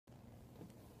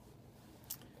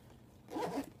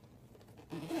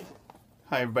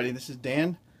Hi everybody, this is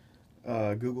Dan,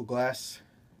 Google Glass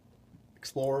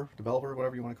Explorer, developer,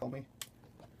 whatever you want to call me.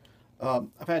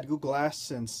 I've had Google Glass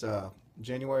since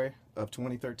January of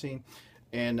 2013,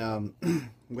 and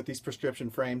with these prescription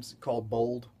frames called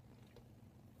Bold.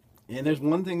 And there's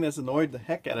one thing that's annoyed the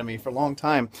heck out of me for a long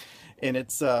time, and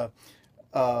it's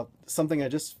something I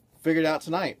just figured out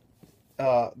tonight,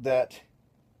 that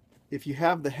if you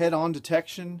have the head-on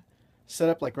detection set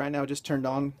up, like right now it just turned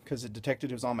on because it detected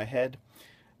it was on my head,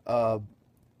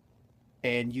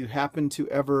 and you happen to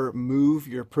ever move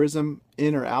your prism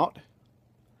in or out,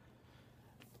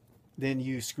 then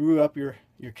you screw up your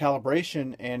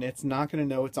calibration, and it's not going to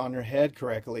know it's on your head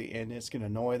correctly, and it's going to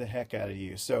annoy the heck out of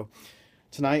you. So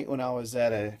tonight when I was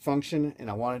at a function and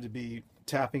I wanted to be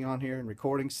tapping on here and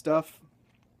recording stuff,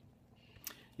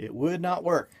 it would not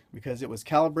work because it was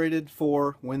calibrated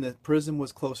for when the prism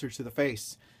was closer to the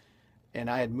face, and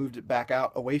I had moved it back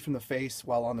out away from the face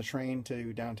while on the train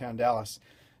to downtown Dallas.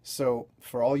 So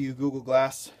for all you Google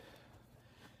Glass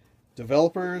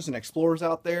developers and explorers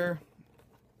out there,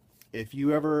 if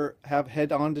you ever have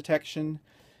head-on detection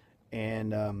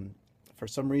and for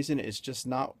some reason it's just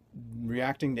not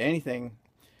reacting to anything,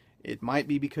 it might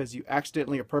be because you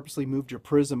accidentally or purposely moved your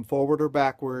prism forward or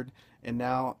backward, and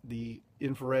now the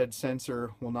infrared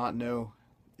sensor will not know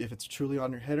if it's truly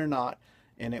on your head or not,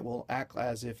 and it will act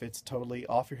as if it's totally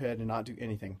off your head and not do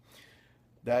anything.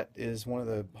 That is one of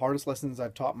the hardest lessons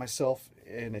I've taught myself,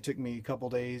 and it took me a couple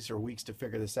days or weeks to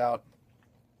figure this out.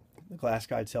 The Glass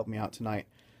Guides helped me out tonight,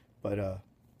 but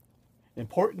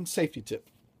important safety tip.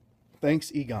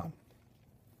 Thanks, Egon.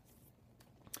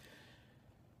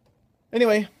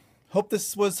 Anyway, hope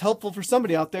this was helpful for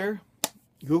somebody out there.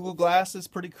 Google Glass is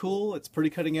pretty cool. It's pretty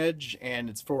cutting edge,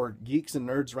 and it's for geeks and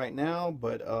nerds right now,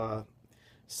 but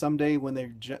someday when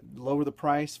they lower the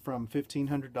price from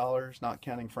 $1,500, not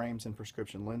counting frames and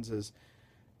prescription lenses,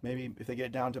 maybe if they get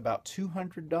it down to about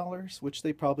 $200, which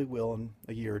they probably will in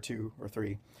a year or two or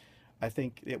three, I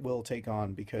think it will take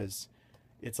on, because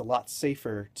it's a lot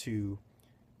safer to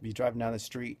be driving down the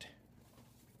street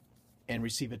and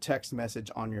receive a text message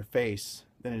on your face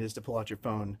than it is to pull out your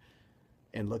phone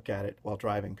and look at it while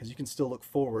driving, because you can still look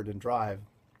forward and drive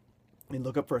and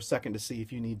look up for a second to see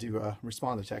if you need to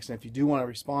respond to text. And if you do want to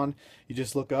respond, you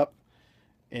just look up,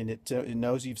 and it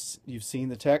knows you've seen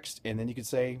the text, and then you can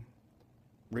say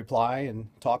reply and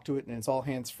talk to it, and it's all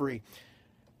hands-free.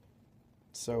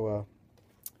 So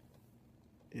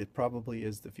it probably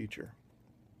is the future.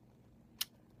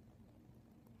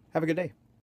 Have a good day.